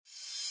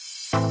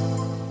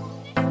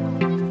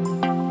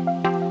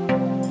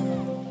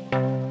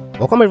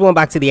Welcome everyone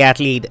back to the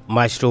Athlete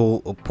Maestro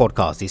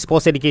podcast, the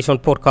sports education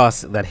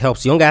podcast that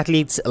helps young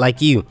athletes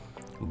like you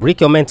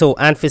break your mental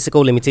and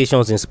physical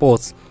limitations in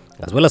sports,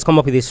 as well as come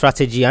up with a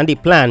strategy and a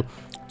plan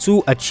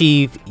to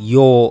achieve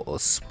your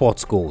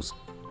sports goals.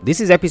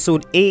 This is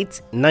episode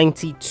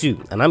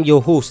 892 and I'm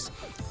your host,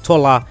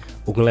 Tola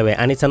Ogunlewe,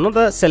 and it's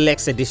another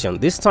Selects edition.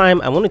 This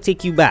time I want to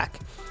take you back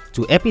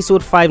to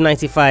episode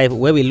 595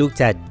 where we looked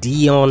at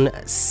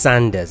Deion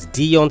Sanders.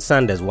 Deion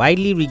Sanders,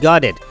 widely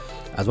regarded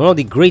as one of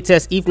the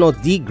greatest, if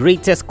not the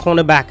greatest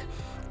cornerback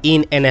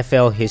in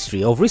NFL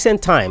history. Of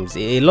recent times,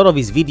 a lot of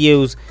his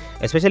videos,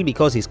 especially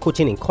because he's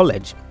coaching in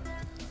college,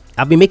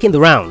 have been making the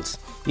rounds,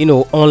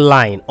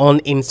 online, on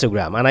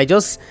Instagram. And I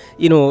just,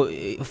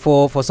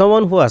 for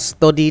someone who has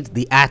studied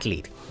the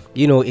athlete,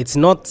 it's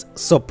not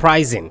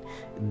surprising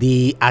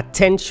the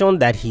attention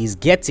that he's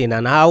getting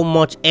and how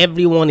much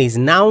everyone is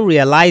now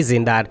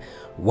realizing that,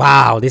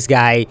 wow, this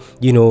guy,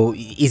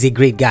 is a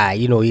great guy.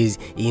 He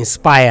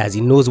inspires,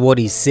 he knows what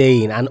he's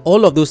saying and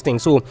all of those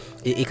things. So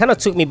it kind of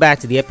took me back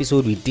to the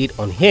episode we did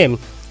on him,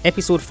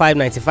 episode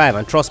 595.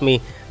 And trust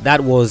me, that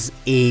was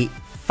a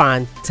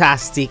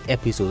fantastic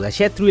episode. I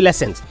shared 3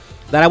 lessons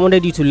that I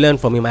wanted you to learn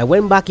from him. I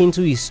went back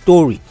into his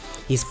story,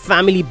 his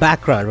family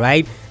background,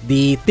 right?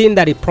 The thing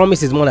that he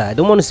promised his mother. I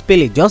don't want to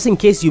spill it, just in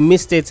case you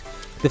missed it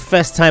the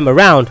first time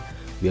around.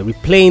 We are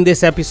replaying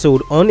this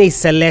episode on a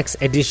Selects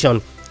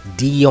edition.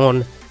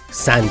 Deion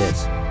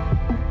Sanders.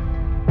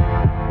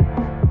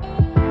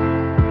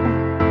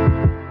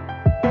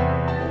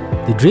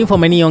 The dream for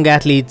many young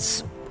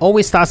athletes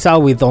always starts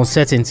out with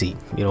uncertainty,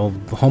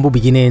 humble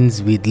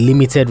beginnings with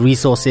limited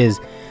resources,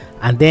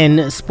 and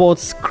then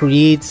sports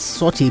creates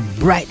such a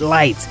bright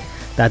light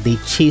that they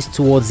chase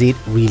towards it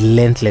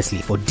relentlessly.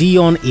 For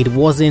Deion, it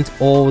wasn't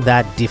all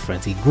that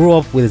different. He grew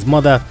up with his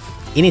mother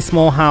in a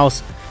small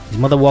house. His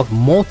mother worked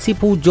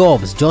multiple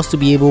jobs just to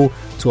be able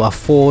to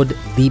afford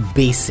the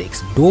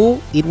basics,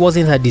 though it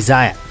wasn't her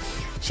desire.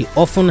 She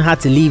often had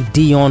to leave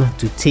Deion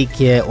to take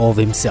care of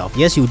himself.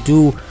 Yes, you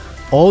do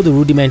all the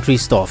rudimentary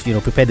stuff,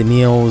 prepare the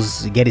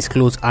meals, get his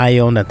clothes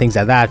ironed and things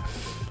like that,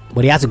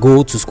 but he had to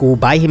go to school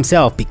by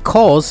himself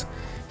because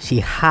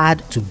she had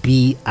to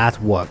be at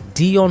work.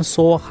 Deion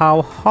saw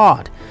how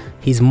hard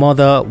his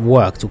mother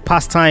worked. To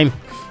pass time,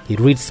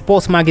 he'd read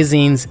sports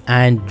magazines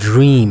and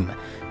dream.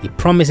 He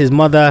promised his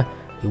mother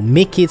he'll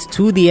make it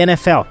to the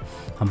NFL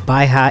and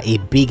buy her a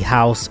big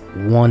house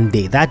one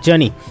day. That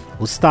journey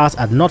will start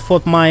at North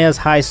Fort Myers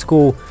High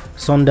School.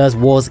 Sanders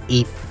was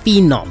a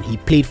phenom. He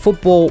played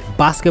football,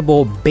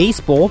 basketball,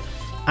 baseball,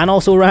 and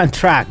also ran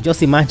track.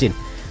 Just imagine,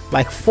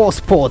 like 4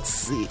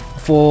 sports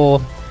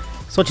for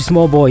such a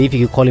small boy, if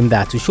you could call him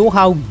that. To show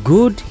how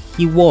good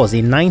he was,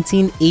 in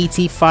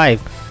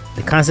 1985,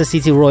 the Kansas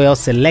City Royals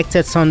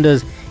selected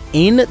Sanders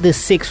in the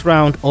 6th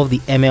round of the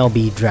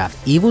MLB draft.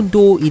 Even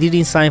though he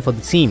didn't sign for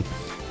the team,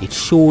 it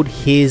showed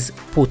his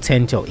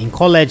potential. In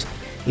college,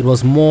 it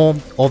was more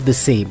of the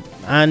same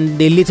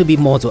and a little bit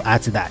more to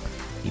add to that.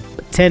 He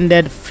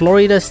attended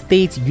Florida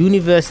State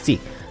University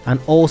and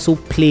also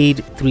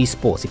played 3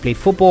 sports. He played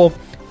football,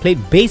 played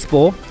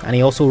baseball, and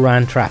he also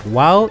ran track.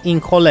 While in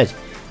college,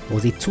 he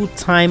was a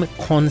 2-time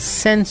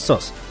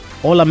consensus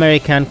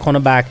All-American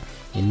cornerback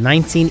in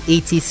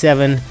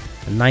 1987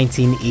 and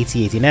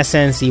 1988. In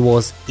essence, he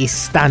was a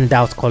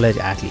standout college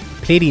athlete.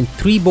 He played in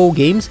 3 bowl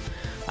games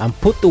and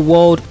put the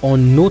world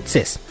on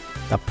notice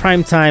that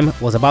primetime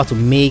was about to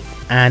make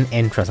an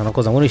entrance. And of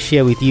course, I want to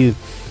share with you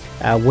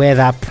where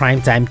that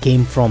primetime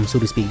came from, so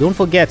to speak. Don't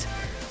forget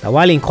that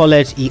while in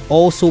college, he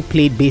also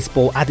played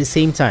baseball at the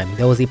same time.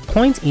 There was a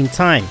point in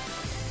time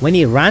when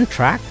he ran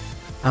track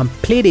and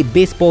played a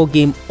baseball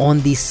game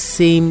on the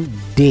same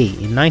day.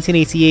 In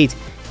 1988,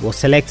 he was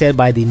selected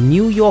by the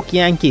New York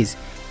Yankees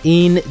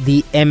in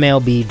the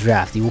MLB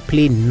draft. He will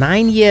play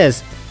 9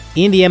 years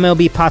in the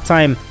MLB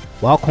part-time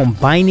while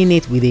combining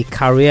it with a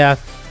career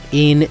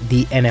in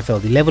the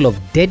NFL. The level of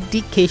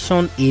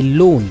dedication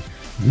alone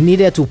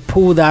needed to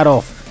pull that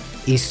off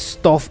is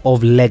stuff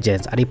of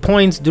legends. At a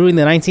point during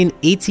the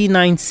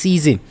 1989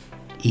 season,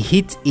 he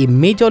hit a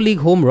major league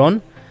home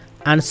run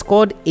and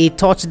scored a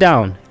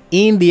touchdown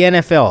in the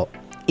NFL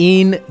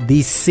in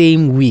the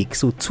same week.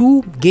 So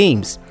 2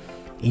 games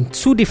in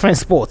 2 different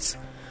sports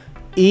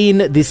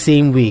in the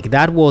same week.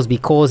 That was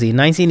because in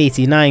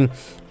 1989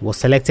 he was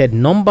selected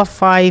number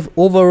 5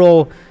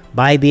 overall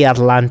by the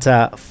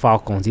Atlanta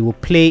Falcons. He will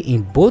play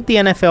in both the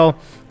NFL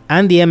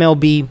and the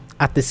MLB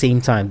at the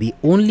same time. The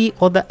only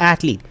other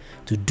athlete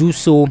to do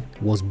so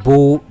was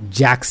Bo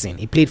Jackson.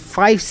 He played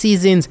 5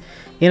 seasons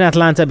in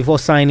Atlanta before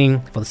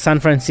signing for the San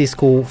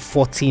Francisco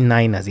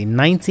 49ers in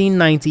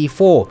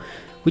 1994,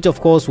 which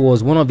of course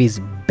was one of his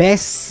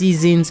best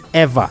seasons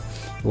ever.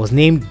 He was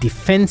named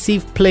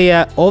Defensive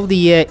Player of the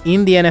Year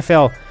in the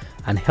NFL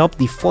and helped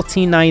the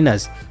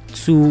 49ers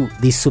to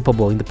the Super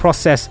Bowl. In the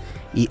process,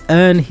 he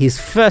earned his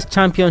first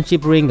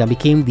championship ring and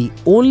became the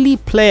only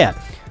player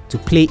to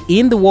play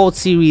in the World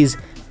Series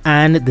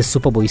and the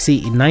Super Bowl. You see,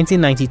 in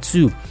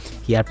 1992,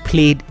 he had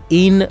played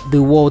in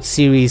the World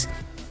Series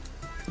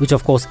which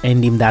of course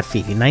earned him that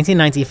feat. In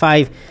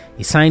 1995,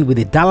 he signed with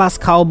the Dallas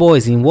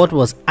Cowboys in what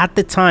was at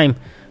the time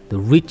the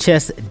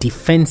richest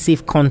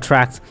defensive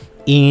contract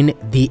in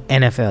the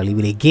NFL. He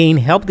will again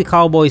help the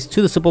Cowboys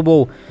to the Super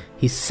Bowl,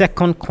 his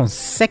second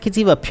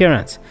consecutive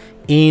appearance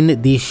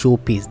in this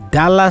showpiece.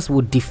 Dallas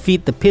would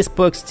defeat the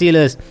Pittsburgh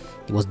Steelers.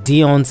 It was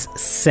Deion's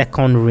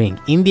second ring.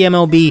 In the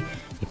MLB,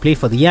 he played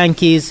for the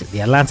Yankees,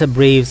 the Atlanta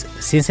Braves,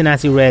 the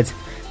Cincinnati Reds,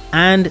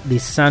 and the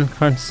San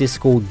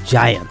Francisco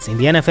Giants. In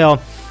the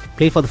NFL, he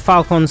played for the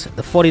Falcons,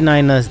 the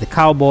 49ers, the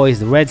Cowboys,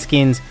 the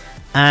Redskins,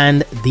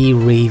 and the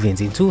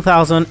Ravens. In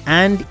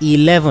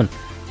 2011,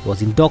 he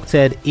was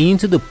inducted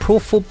into the Pro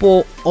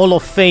Football Hall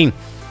of Fame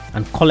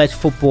and College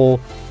Football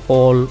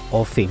Hall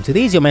of Fame.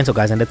 Today is your mentor,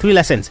 guys, and the 3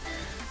 lessons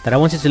that I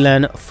want you to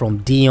learn from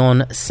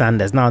Deion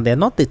Sanders. Now, they're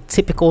not the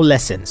typical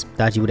lessons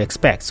that you would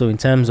expect. So in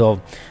terms of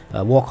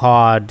work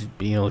hard,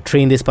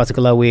 train this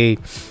particular way,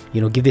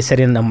 give this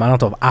certain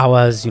amount of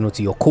hours,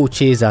 to your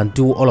coaches and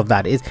do all of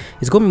that. It's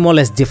going to be more or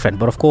less different.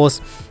 But of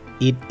course,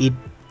 it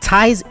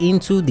ties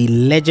into the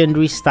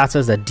legendary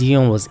status that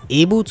Deion was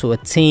able to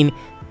attain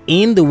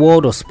in the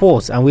world of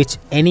sports, and which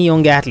any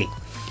young athlete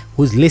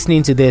who's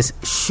listening to this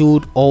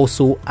should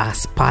also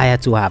aspire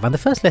to have. And the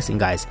first lesson,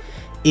 guys,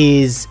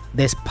 is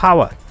there's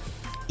power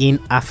in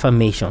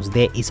affirmations.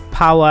 There is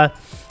power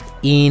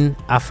in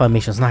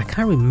affirmations. Now, I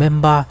can't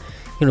remember,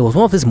 it was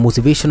one of these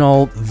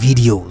motivational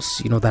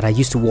videos, that I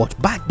used to watch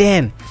back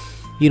then,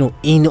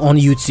 on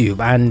YouTube,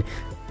 and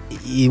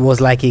it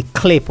was like a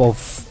clip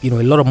of, a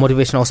lot of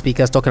motivational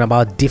speakers talking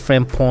about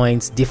different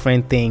points,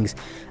 different things.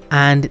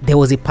 And there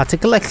was a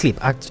particular clip,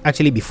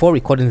 actually before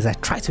recording this, I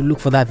tried to look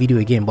for that video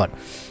again, but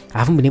I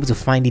haven't been able to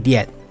find it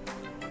yet.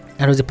 And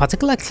there was a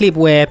particular clip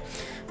where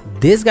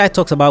this guy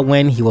talks about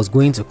when he was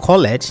going to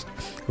college,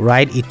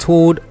 right? He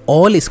told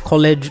all his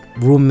college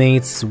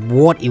roommates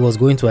what he was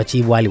going to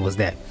achieve while he was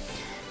there.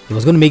 He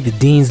was going to make the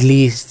dean's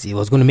list. He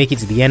was going to make it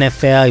to the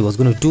NFL. He was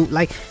going to do,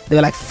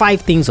 there were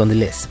 5 things on the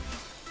list.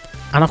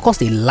 And of course,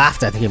 they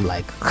laughed at him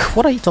like,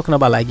 what are you talking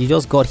about? Like, you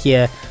just got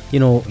here,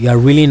 you are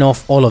reeling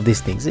off all of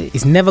these things.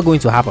 It's never going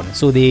to happen.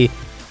 So they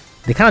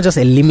kind of just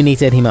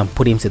eliminated him and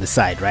put him to the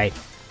side, right?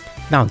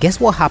 Now, guess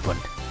what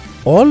happened?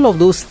 All of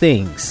those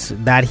things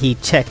that he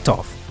checked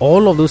off,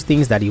 all of those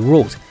things that he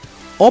wrote,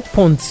 up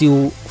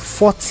until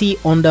 40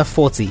 under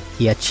 40,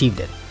 he achieved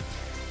it.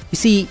 You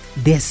see,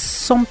 there's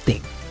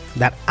something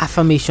that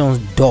affirmations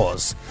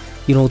does,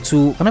 I'm not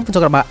even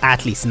talking about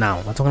athletes now,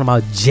 I'm talking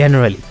about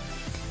generally,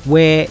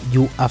 where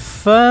you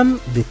affirm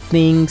the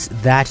things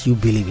that you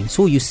believe in.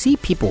 So you see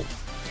people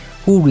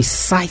who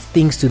recite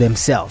things to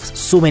themselves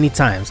so many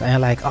times, and you're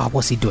like, oh,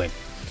 what's he doing?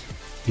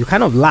 You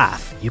kind of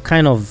laugh, you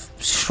kind of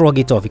shrug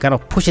it off, you kind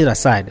of push it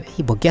aside.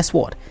 Hey, but guess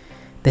what?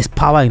 There's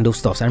power in those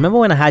stuffs. I remember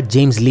when I had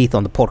James Leith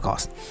on the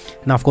podcast.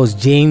 Now, of course,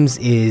 James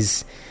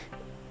is,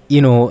 I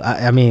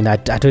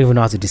don't even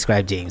know how to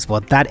describe James,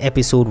 but that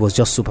episode was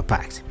just super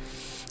packed.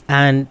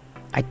 And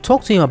I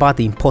talked to him about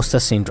the imposter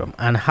syndrome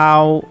and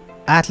how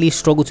athletes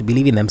struggle to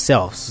believe in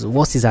themselves.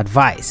 What's his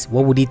advice?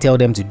 What would he tell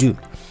them to do?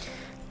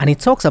 And he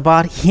talks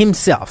about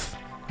himself.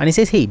 And he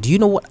says, hey, do you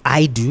know what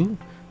I do?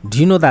 Do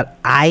you know that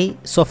I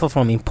suffer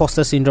from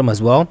imposter syndrome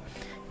as well?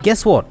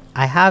 Guess what?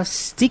 I have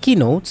sticky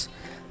notes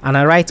and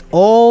I write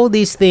all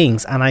these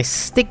things and I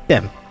stick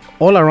them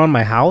all around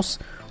my house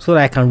so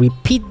that I can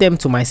repeat them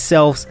to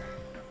myself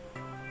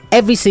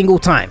every single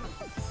time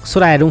so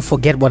that I don't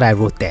forget what I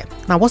wrote there.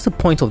 Now, what's the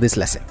point of this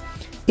lesson?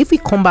 If we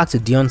come back to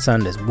Deion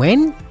Sanders,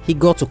 when he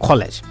got to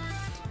college,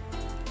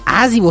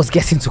 as he was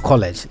getting to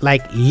college,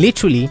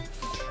 literally,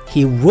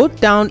 he wrote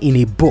down in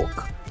a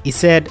book, he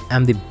said,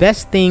 I'm the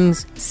best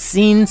things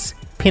since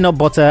peanut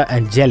butter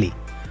and jelly.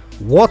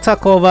 Water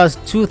covers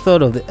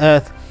 2/3 of the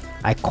earth.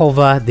 I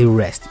cover the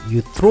rest.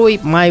 You throw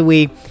it my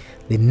way,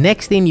 the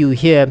next thing you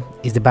hear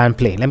is the band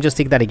playing. Let me just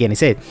take that again. He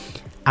said,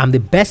 I'm the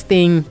best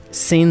thing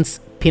since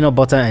peanut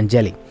butter and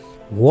jelly.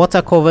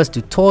 Water covers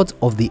 2/3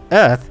 of the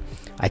earth.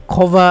 I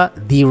cover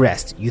the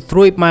rest. You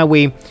throw it my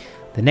way,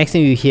 the next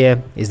thing you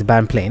hear is the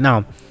band playing.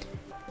 Now,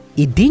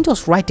 he didn't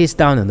just write this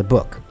down in the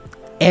book.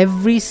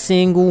 Every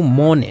single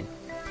morning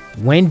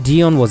when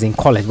Deion was in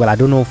college, well, I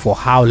don't know for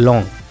how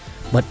long,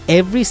 but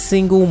every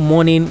single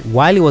morning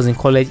while he was in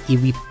college, he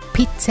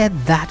repeated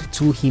that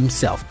to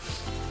himself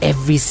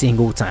every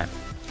single time.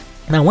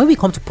 Now, when we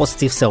come to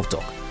positive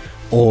self-talk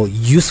or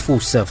useful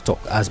self-talk,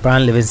 as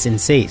Brian Livingston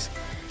says,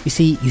 you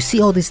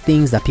see all these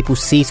things that people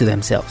say to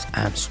themselves.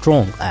 I am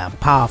strong, I am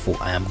powerful,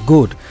 I am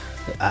good,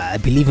 I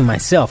believe in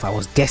myself, I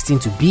was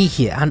destined to be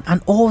here,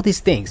 and all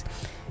these things.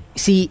 You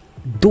see,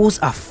 those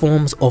are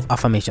forms of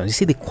affirmation. You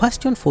see, the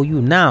question for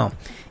you now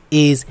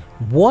is,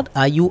 what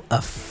are you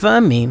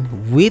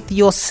affirming with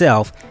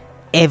yourself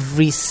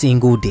every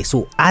single day?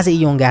 So as a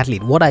young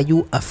athlete, what are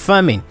you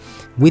affirming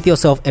with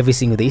yourself every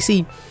single day? You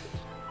see,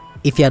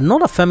 if you're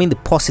not affirming the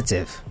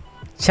positive,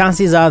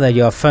 chances are that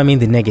you're affirming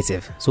the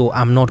negative. So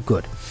I'm not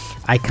good,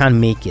 I can't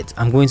make it,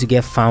 I'm going to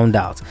get found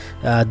out,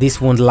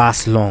 this won't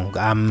last long,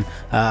 I'm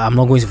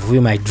not going to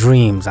fulfill my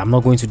dreams, I'm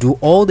not going to do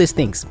all these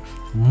things.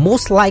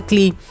 Most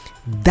likely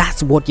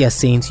that's what you're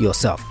saying to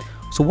yourself.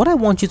 So what I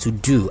want you to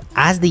do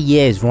as the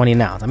year is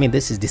running out, I mean,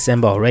 this is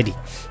December already,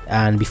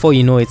 and before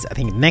you know it, I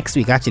think next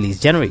week actually is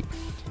January.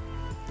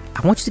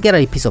 I want you to get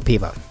a piece of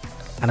paper,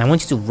 and I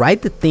want you to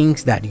write the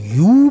things that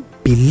you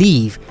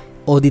believe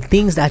or the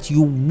things that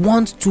you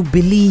want to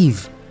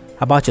believe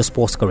about your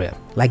sports career.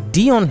 Like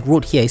Deion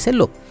wrote here, he said,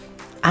 look,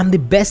 I'm the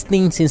best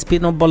thing since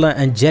peanut butter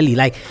and jelly.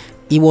 Like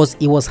he was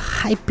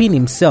hyping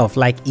himself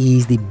like he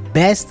is the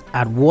best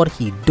at what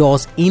he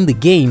does in the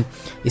game.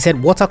 He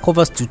said, water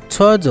covers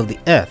 2/3 of the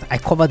earth, I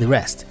cover the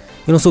rest.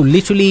 So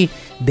literally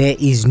there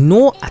is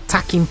no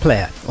attacking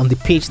player on the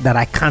pitch that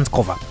I can't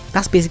cover.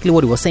 That's basically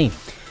what he was saying,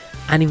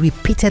 and he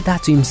repeated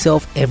that to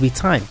himself every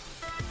time.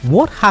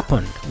 What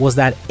happened was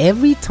that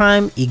every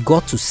time he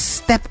got to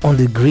step on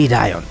the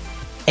gridiron,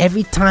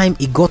 every time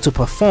he got to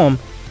perform,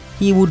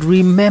 he would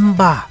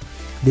remember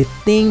the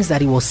things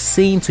that he was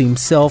saying to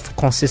himself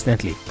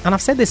consistently. And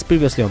I've said this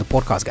previously on the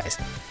podcast, guys.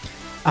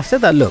 I've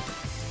said that, look,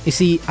 you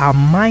see, our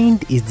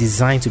mind is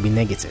designed to be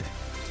negative.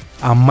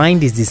 Our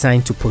mind is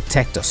designed to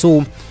protect us.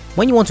 So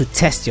when you want to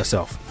test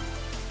yourself,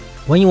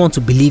 when you want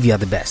to believe you are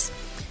the best,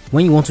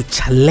 when you want to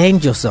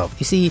challenge yourself,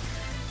 you see,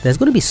 there's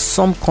going to be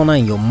some corner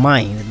in your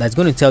mind that's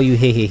going to tell you,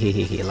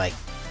 hey, like,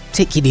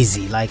 take it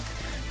easy. Like,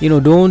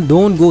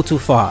 don't go too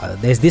far.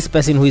 There's this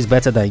person who is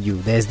better than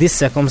you. There's this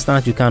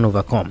circumstance you can't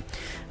overcome.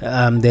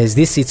 There's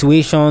this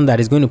situation that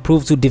is going to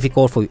prove too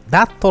difficult for you.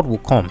 That thought will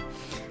come,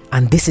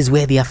 and this is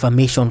where the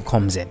affirmation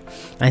comes in.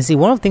 And see,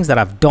 one of the things that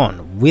I've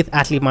done with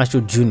Athlete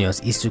Maestro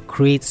Juniors is to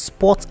create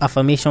sports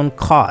affirmation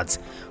cards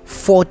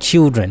for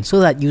children so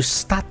that you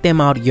start them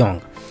out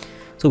young.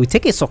 So we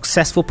take a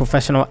successful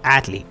professional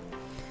athlete,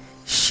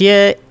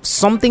 share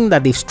something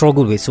that they've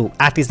struggled with. So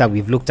athletes that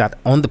we've looked at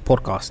on the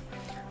podcast,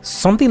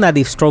 something that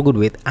they've struggled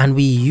with, and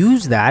we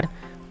use that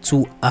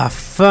to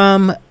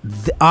affirm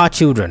our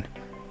children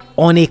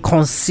on a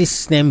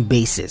consistent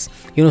basis.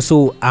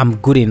 So I'm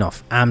good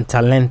enough, I'm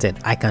talented,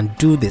 I can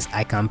do this,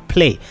 I can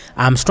play,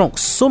 I'm strong.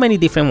 So many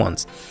different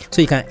ones.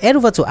 So you can head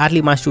over to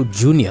Athlete Maestro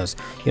Juniors,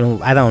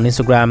 either on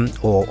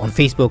Instagram or on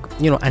Facebook,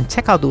 and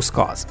check out those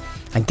cards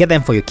and get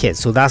them for your kids.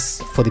 So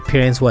that's for the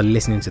parents who are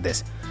listening to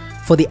this.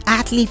 For the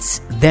athletes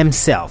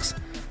themselves,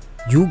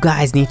 you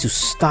guys need to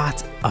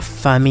start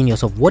affirming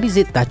yourself. What is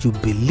it that you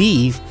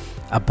believe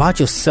about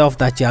yourself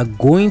that you are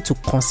going to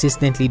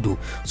consistently do?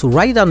 So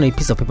write it down on a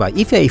piece of paper.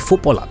 If you're a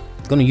footballer,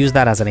 I'm going to use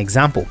that as an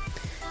example.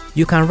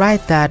 You can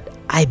write that,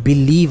 I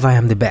believe I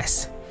am the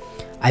best.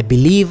 I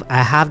believe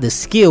I have the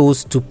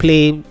skills to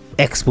play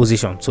X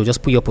position. So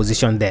just put your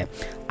position there,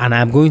 and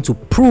I'm going to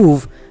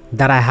prove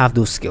that I have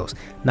those skills.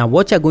 Now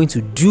what you're going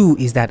to do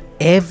is that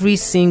every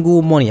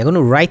single morning, you're going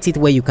to write it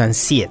where you can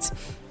see it.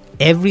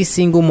 Every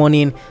single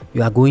morning,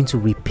 you are going to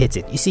repeat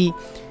it. You see,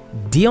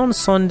 Deion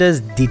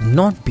Sanders did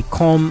not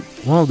become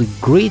one of the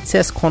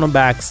greatest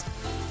cornerbacks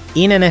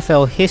in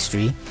NFL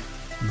history,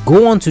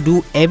 go on to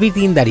do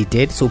everything that he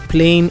did, so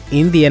playing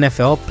in the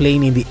NFL,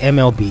 playing in the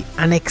MLB,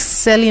 and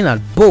excelling at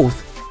both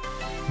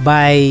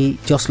by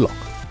just luck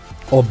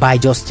or by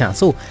just chance.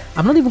 So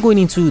I'm not even going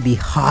into the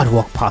hard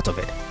work part of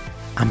it.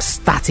 I'm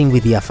starting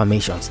with the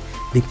affirmations,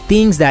 the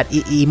things that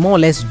he more or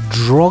less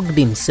drugged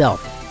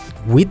himself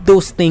with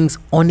those things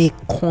on a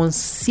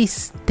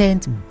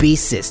consistent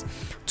basis,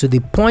 to the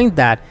point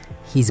that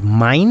his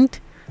mind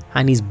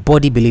and his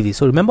body believed it.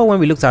 So remember when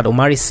we looked at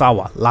Omari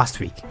Sawa last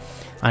week,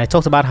 and I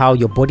talked about how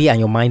your body and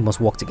your mind must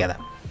work together.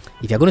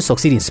 If you're going to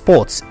succeed in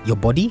sports, your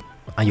body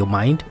and your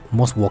mind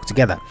must work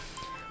together.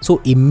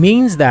 So it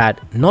means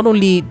that not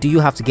only do you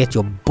have to get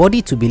your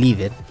body to believe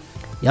it,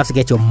 you have to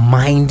get your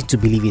mind to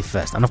believe it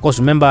first. And of course,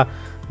 remember,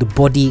 the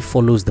body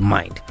follows the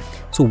mind.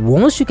 So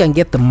once you can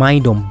get the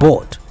mind on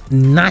board,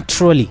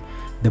 naturally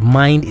the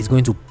mind is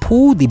going to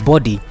pull the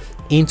body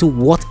into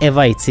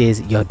whatever it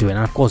is you're doing.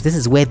 And of course, this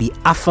is where the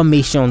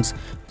affirmations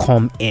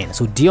come in.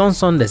 So Deion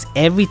Sanders,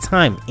 every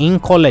time in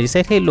college, he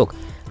said, hey, look,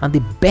 I'm the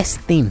best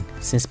thing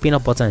since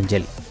peanut butter and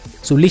jelly.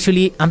 So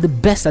literally, I'm the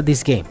best at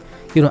this game.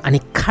 And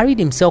he carried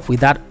himself with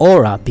that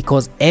aura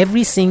because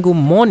every single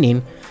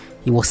morning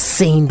he was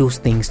saying those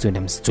things to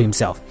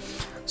himself.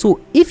 So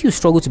if you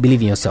struggle to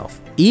believe in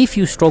yourself, if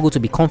you struggle to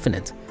be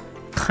confident,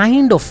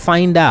 kind of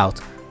find out,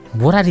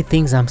 what are the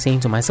things I'm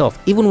saying to myself,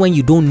 even when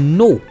you don't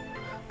know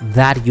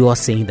that you are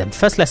saying them.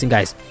 First lesson,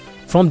 guys,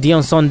 from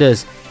Deion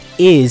Sanders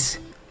is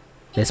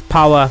there's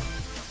power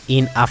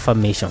in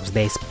affirmations.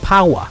 There's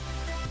power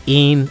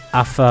in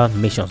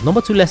affirmations.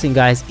 Number 2 lesson,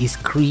 guys, is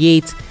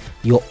create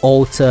your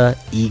alter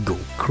ego.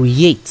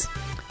 Create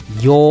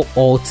your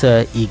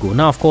alter ego.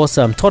 Now, of course,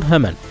 Todd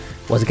Herman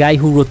was a guy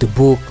who wrote the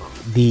book,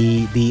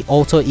 the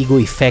alter ego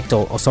effect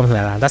or something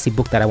like that. That's a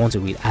book that I want to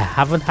read. I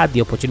haven't had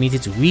the opportunity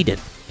to read it,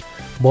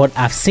 but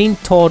I've seen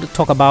Todd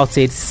talk about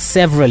it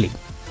severally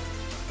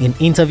in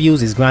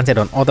interviews he's granted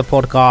on other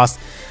podcasts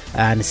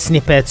and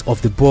snippets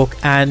of the book.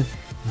 And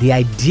the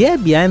idea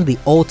behind the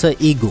alter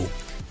ego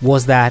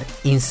was that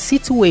in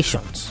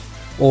situations,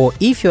 or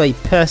if you're a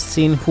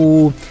person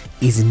who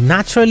is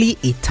naturally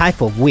a type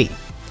of way,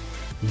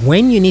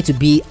 when you need to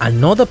be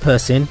another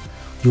person,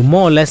 you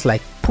more or less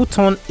like put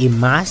on a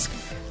mask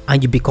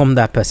and you become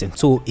that person.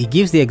 So he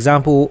gives the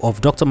example of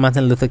Dr.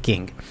 Martin Luther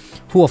King,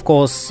 who, of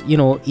course,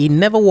 he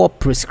never wore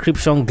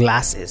prescription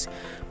glasses,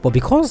 but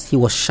because he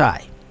was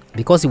shy,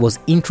 because he was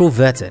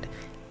introverted,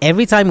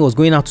 every time he was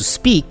going out to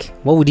speak,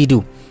 what would he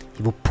do?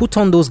 He would put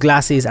on those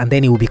glasses and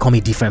then he would become a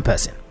different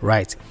person,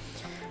 right?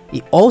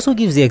 He also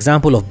gives the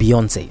example of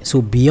Beyonce.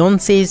 So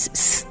Beyonce's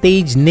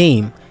stage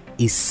name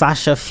is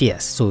Sasha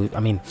Fierce. So,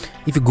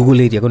 if you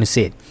Google it, you're going to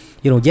see it.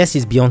 Yes,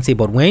 she's Beyonce,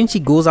 but when she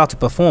goes out to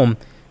perform,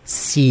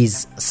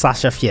 she's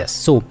Sasha Fierce.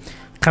 So,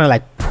 kind of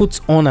like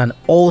puts on an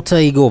alter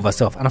ego of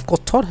herself. And of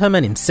course, Todd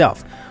Herman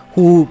himself,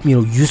 who,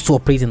 used to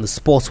operate in the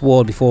sports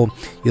world before,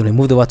 he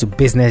moved over to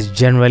business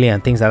generally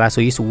and things like that.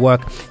 So he used to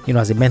work,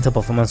 as a mental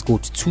performance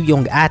coach to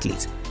young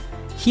athletes.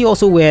 He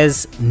also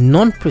wears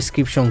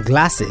non-prescription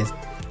glasses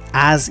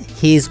as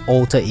his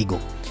alter ego.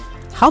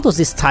 How does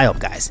this tie up,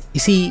 guys? You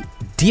see,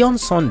 Deion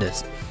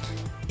Sanders,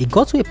 it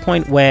got to a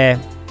point where,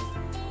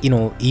 he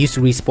used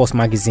to read sports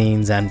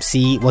magazines and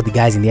see what the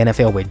guys in the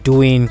NFL were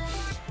doing,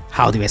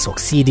 how they were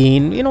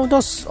succeeding,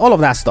 just all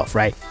of that stuff,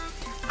 right?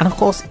 And of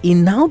course, he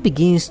now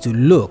begins to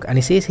look and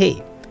he says,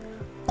 hey,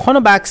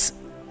 cornerbacks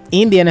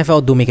in the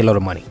NFL do make a lot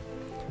of money.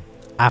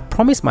 I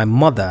promised my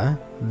mother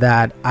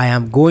that I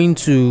am going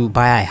to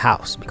buy a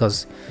house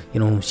because,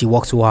 she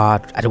worked too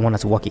hard. I don't want her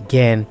to work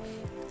again.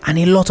 And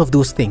a lot of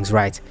those things,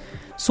 right?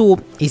 So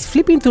he's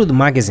flipping through the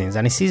magazines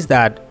and he sees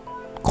that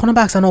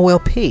cornerbacks are not well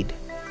paid.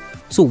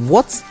 So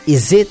what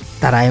is it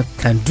that I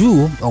can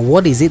do, or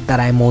what is it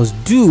that I must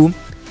do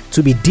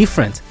to be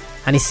different?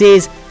 And he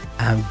says,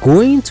 I'm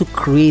going to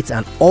create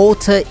an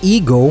alter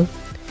ego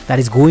that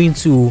is going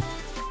to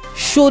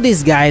show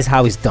these guys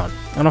how it's done.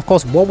 And of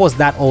course, what was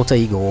that alter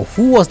ego? Or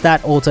who was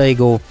that alter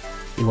ego?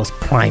 It was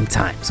Prime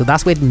Time. So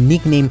that's where the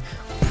nickname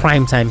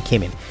Prime Time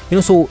came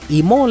in. So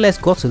he more or less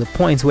got to the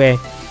point where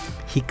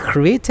he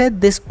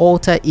created this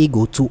alter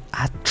ego to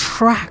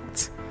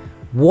attract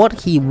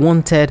what he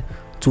wanted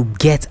to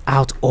get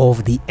out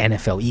of the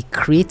NFL. He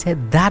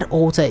created that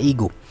alter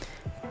ego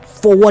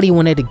for what he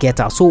wanted to get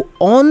out. So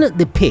on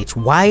the pitch,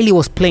 while he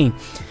was playing,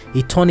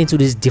 he turned into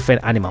this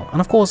different animal.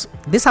 And of course,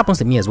 this happens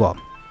to me as well.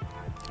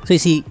 So you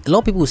see, a lot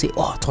of people will say,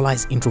 oh, Tola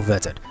is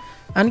introverted.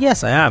 And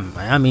yes, I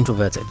am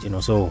introverted,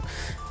 so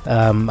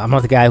I'm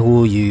not the guy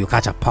who you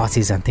catch at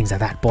parties and things like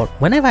that. But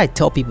whenever I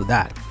tell people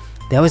that,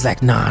 they're always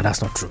like, nah,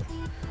 that's not true.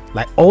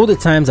 Like all the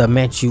times I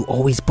met you,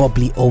 always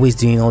bubbly, always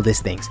doing all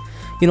these things,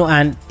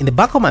 and in the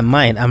back of my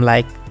mind, I'm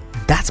like,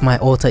 that's my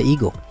alter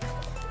ego.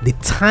 The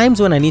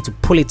times when I need to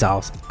pull it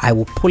out, I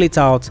will pull it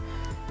out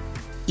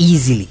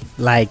easily,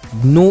 like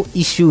no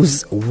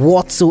issues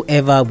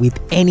whatsoever with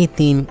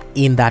anything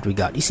in that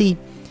regard. You see,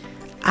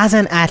 as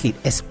an athlete,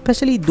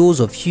 especially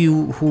those of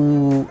you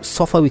who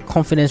suffer with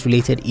confidence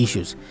related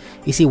issues,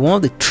 you see, one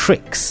of the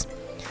tricks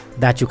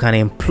that you can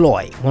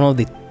employ, one of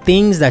the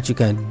things that you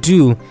can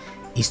do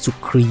is to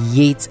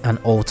create an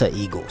alter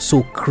ego.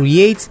 So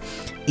create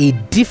a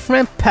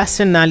different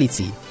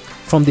personality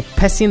from the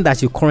person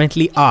that you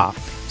currently are,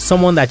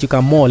 someone that you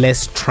can more or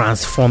less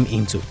transform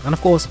into. And of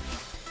course,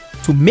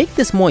 to make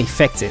this more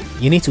effective,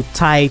 you need to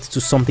tie it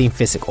to something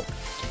physical.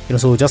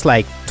 So just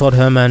like Todd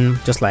Herman,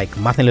 just like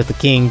Martin Luther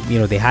King,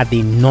 they had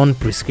the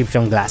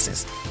non-prescription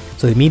glasses.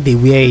 So it means they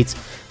wear it,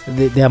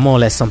 they are more or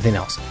less something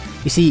else.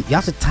 You see, you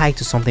have to tie it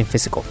to something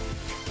physical.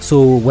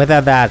 So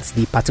whether that's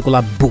the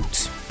particular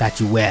boot that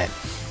you wear,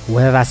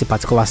 whether that's the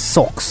particular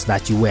socks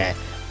that you wear,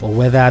 or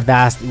whether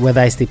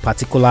it's the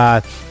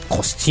particular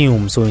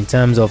costume. So in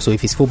terms of,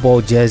 if it's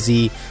football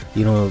jersey,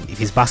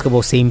 if it's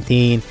basketball, same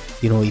thing,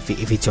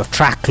 if it's your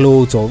track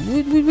clothes or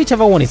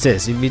whichever one it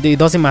is, it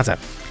doesn't matter.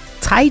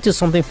 Tie to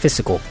something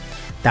physical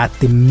that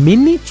the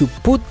minute you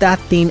put that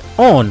thing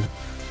on,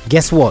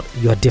 guess what?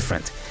 You're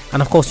different.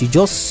 And of course, you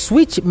just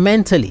switch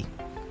mentally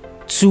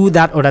to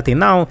that other thing.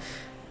 Now,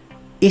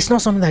 it's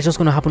not something that's just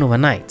going to happen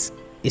overnight.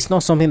 It's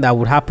not something that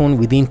would happen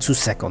within 2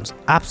 seconds.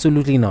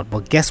 Absolutely not.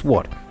 But guess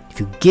what?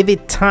 If you give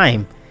it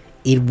time,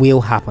 it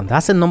will happen.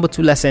 That's the number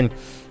 2 lesson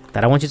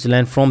that I want you to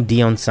learn from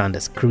Deion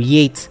Sanders.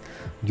 Create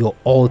your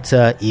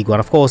alter ego.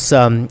 And of course,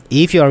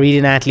 if you're a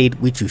reading athlete,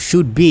 which you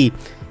should be,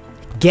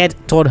 get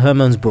Todd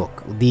Herman's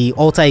book, The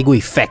Alter Ego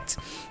Effect.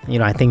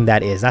 I think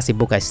that's a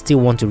book I still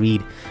want to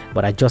read,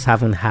 but I just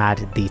haven't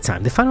had the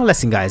time. The final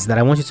lesson, guys, that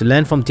I want you to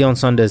learn from Deion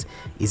Sanders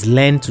is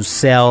learn to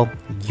sell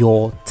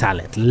your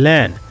talent.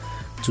 Learn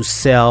to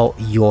sell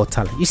your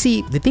talent. You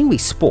see, the thing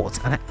with sports,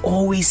 and I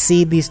always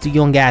say this to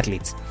young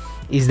athletes,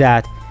 is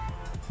that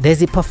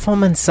there's a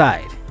performance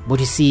side,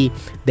 but you see,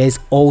 there's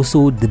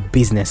also the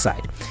business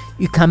side.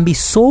 You can be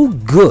so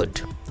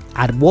good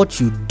at what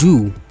you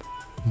do,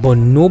 but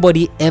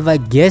nobody ever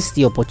gets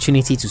the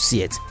opportunity to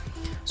see it.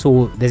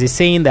 So there's a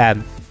saying that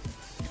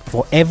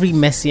for every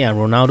Messi and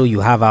Ronaldo you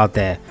have out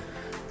there,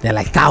 there are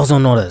like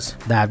 1,000 others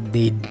that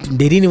they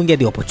didn't even get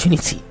the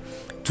opportunity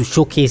to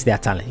showcase their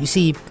talent. You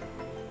see,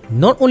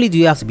 not only do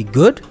you have to be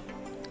good,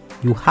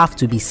 you have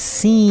to be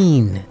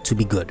seen to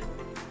be good.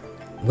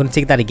 I'm going to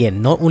take that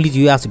again. Not only do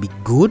you have to be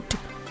good,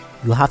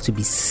 you have to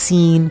be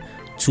seen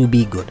to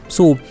be good.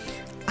 So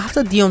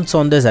after Deion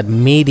Sanders had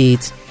made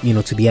it,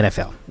 to the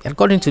NFL, He had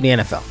gotten to the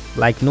NFL,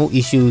 like no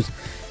issues.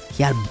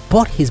 He had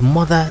bought his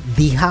mother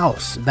the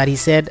house that he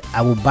said,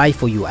 I will buy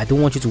for you. I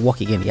don't want you to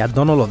work again. He had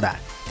done all of that.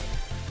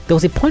 There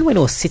was a point when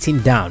he was sitting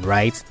down,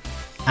 right?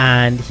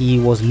 And he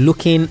was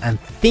looking and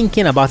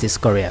thinking about his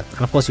career.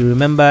 And of course, he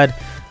remembered,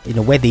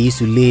 where they used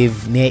to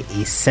live near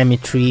a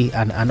cemetery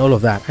and all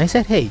of that. And he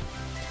said, hey,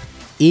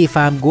 if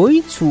I'm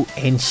going to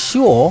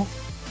ensure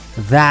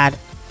that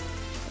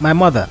my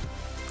mother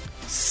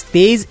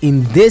stays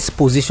in this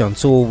position,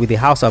 so with the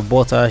house I've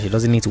bought her, she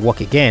doesn't need to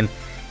work again,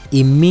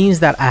 it means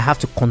that I have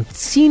to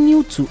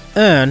continue to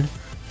earn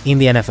in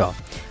the NFL.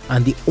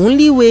 And the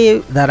only way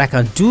that I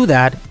can do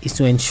that is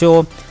to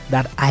ensure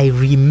that I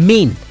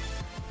remain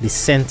the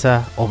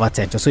center of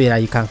attention, so that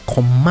you can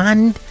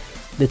command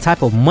the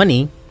type of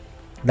money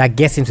that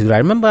gets into the right.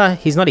 Remember,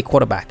 he's not a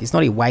quarterback. He's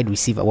not a wide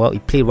receiver. Well, he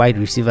played wide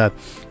receiver,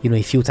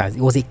 a few times.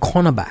 He was a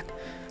cornerback.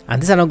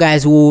 And these are not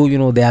guys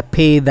who, they are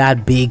paid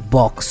that big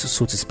bucks,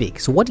 so to speak.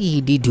 So what did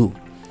he do?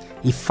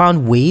 He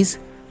found ways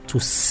to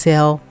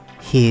sell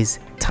his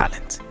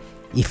talent.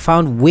 He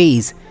found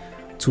ways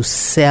to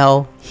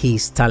sell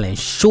his talent,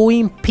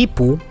 showing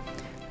people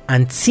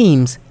and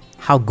teams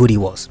how good he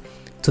was,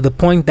 to the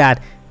point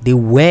that they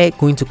were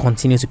going to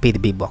continue to pay the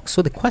big bucks.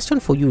 So the question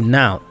for you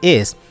now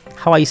is,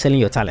 how are you selling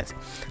your talent?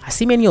 I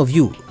see many of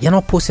you're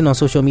not posting on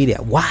social media.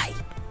 Why?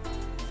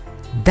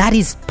 That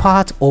is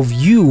part of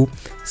you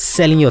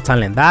selling your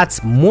talent.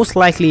 That's most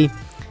likely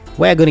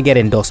where you're going to get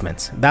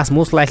endorsements. That's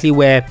most likely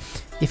where,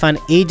 if an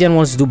agent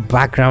wants to do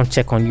background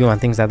check on you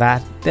and things like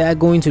that, they're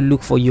going to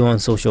look for you on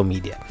social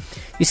media.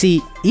 You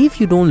see,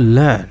 if you don't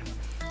learn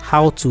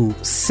how to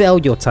sell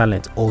your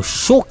talent or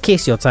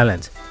showcase your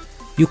talent,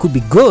 you could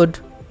be good,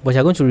 but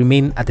you're going to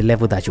remain at the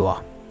level that you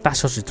are.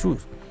 That's just the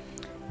truth.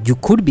 You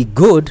could be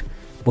good,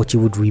 but you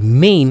would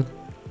remain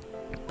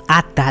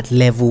at that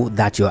level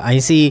that you are. And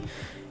you see,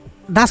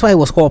 that's why it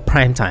was called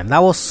prime time.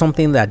 That was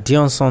something that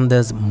Deion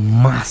Sanders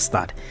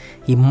mastered.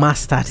 He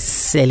mastered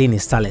selling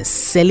his talent,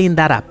 selling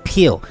that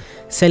appeal,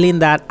 selling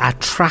that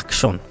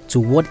attraction to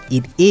what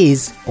it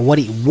is or what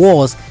it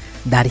was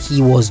that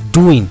he was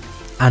doing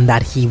and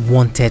that he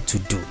wanted to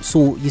do.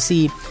 So you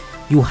see,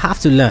 you have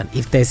to learn.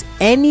 If there's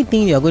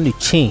anything you're going to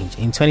change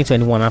in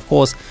 2021, of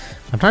course,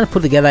 I'm trying to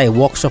put together a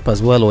workshop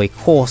as well, or a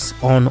course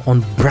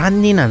on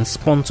branding and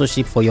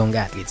sponsorship for young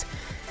athletes.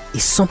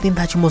 It's something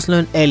that you must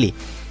learn early.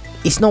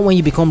 It's not when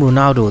you become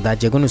Ronaldo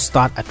that you're going to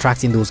start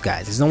attracting those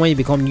guys. It's not when you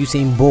become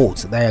Usain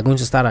Bolt that you're going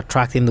to start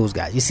attracting those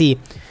guys. You see,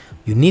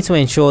 you need to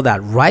ensure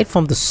that right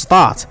from the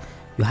start,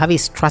 you have a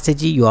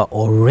strategy you are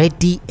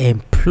already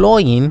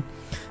employing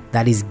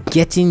that is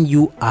getting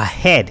you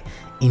ahead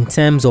in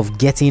terms of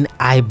getting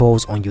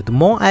eyeballs on you. The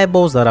more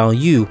eyeballs that are on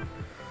you,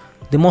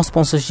 the more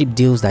sponsorship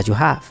deals that you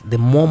have, the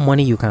more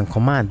money you can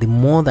command, the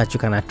more that you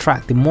can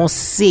attract, the more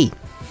say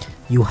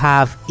you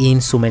have in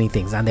so many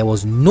things. And there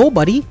was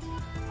nobody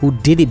who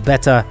did it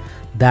better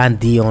than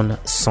Deion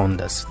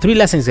Sanders. 3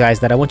 lessons, guys,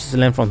 that I want you to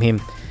learn from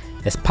him.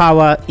 There's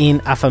power in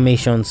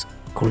affirmations.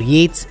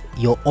 Create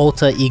your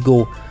alter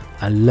ego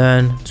and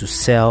learn to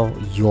sell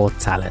your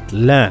talent.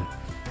 Learn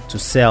to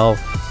sell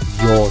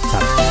your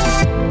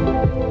talent.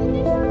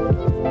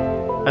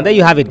 And there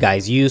you have it,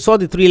 guys. You saw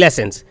the 3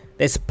 lessons.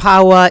 There's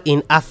power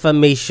in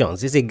affirmations.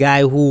 This is a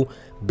guy who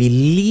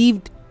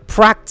believed,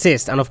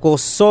 practiced, and of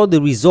course saw the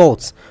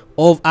results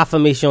of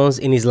affirmations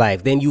in his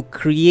life. Then you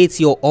create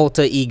your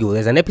alter ego.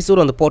 There's an episode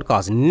on the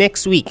podcast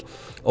next week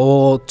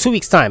or 2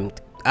 weeks time.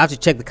 I have to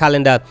check the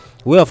calendar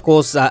where, of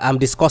course, I'm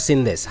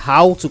discussing this,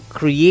 how to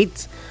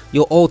create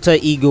your alter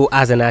ego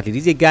as an athlete.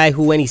 He's a guy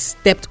who, when he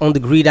stepped on the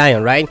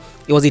gridiron, right,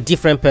 it was a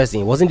different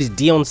person. It wasn't this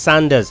Deion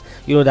Sanders,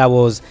 that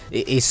was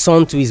a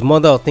son to his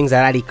mother or things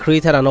like that. He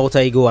created an alter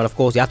ego, and of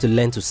course, you have to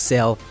learn to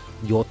sell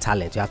your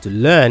talent. You have to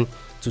learn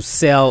to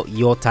sell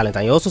your talent.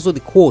 And you also saw the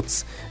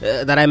quotes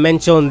that I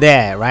mentioned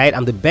there, right?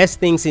 I'm the best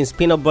thing since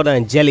peanut butter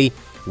and jelly.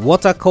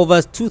 Water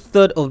covers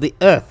 2/3 of the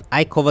earth.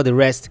 I cover the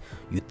rest.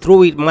 You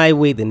throw it my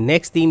way. The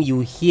next thing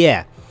you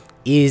hear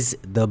is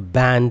the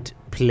band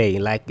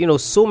playing. Like,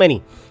 so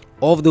many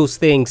of those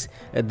things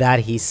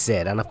that he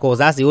said. And of course,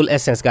 that's the whole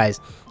essence, guys,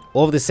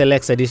 of the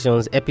Select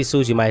Editions.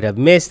 Episodes you might have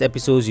missed,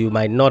 episodes you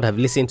might not have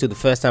listened to the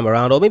first time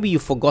around, or maybe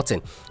you've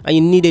forgotten and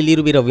you need a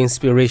little bit of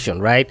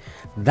inspiration, right?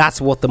 That's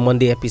what the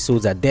Monday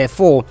episodes are there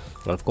for.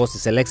 And of course, the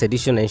Select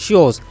Edition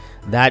ensures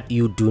that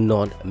you do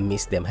not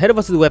miss them. Head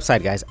over to the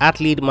website, guys,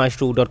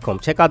 athletemaestro.com.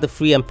 Check out the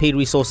free and paid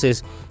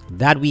resources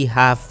that we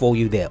have for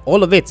you there.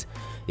 All of it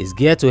is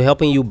geared to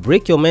helping you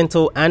break your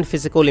mental and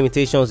physical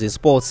limitations in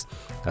sports,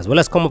 as well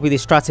as come up with a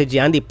strategy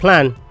and a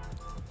plan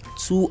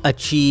to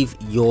achieve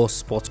your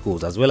sports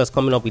goals, as well as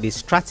coming up with a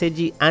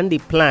strategy and a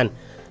plan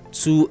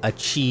to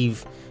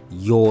achieve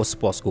your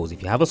sports goals.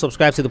 If you haven't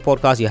subscribed to the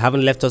podcast, you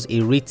haven't left us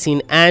a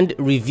rating and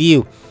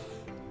review,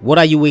 what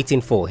are you waiting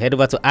for? Head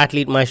over to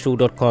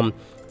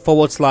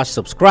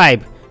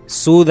athletemaestro.com/subscribe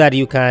so that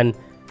you can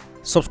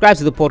subscribe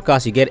to the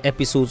podcast. You get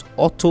episodes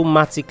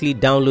automatically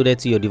downloaded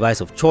to your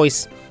device of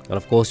choice, and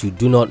of course, you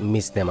do not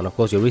miss them. And of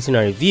course, your rating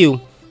and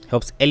review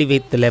helps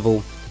elevate the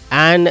level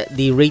and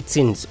the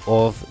ratings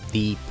of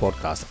the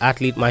podcast.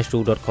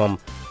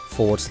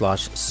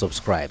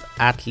 AthleteMaestro.com/subscribe.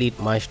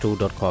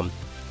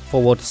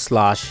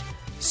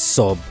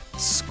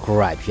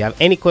 AthleteMaestro.com/subscribe. If you have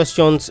any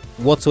questions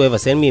whatsoever,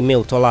 send me a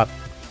mail,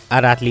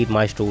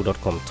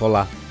 tola@athletemaestro.com.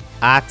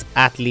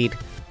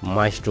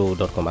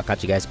 tola@athletemaestro.com. I'll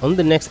catch you guys on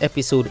the next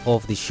episode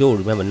of the show.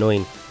 Remember,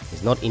 knowing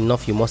is not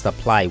enough, you must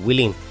apply.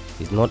 Willing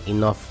is not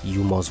enough,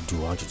 you must do.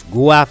 I want you to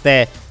go out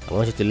there. I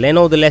want you to learn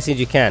all the lessons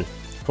you can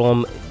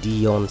from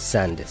Deion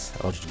Sanders.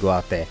 I want you to go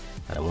out there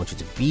and I want you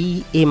to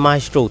be a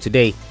maestro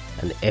today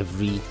and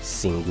every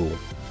single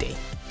day.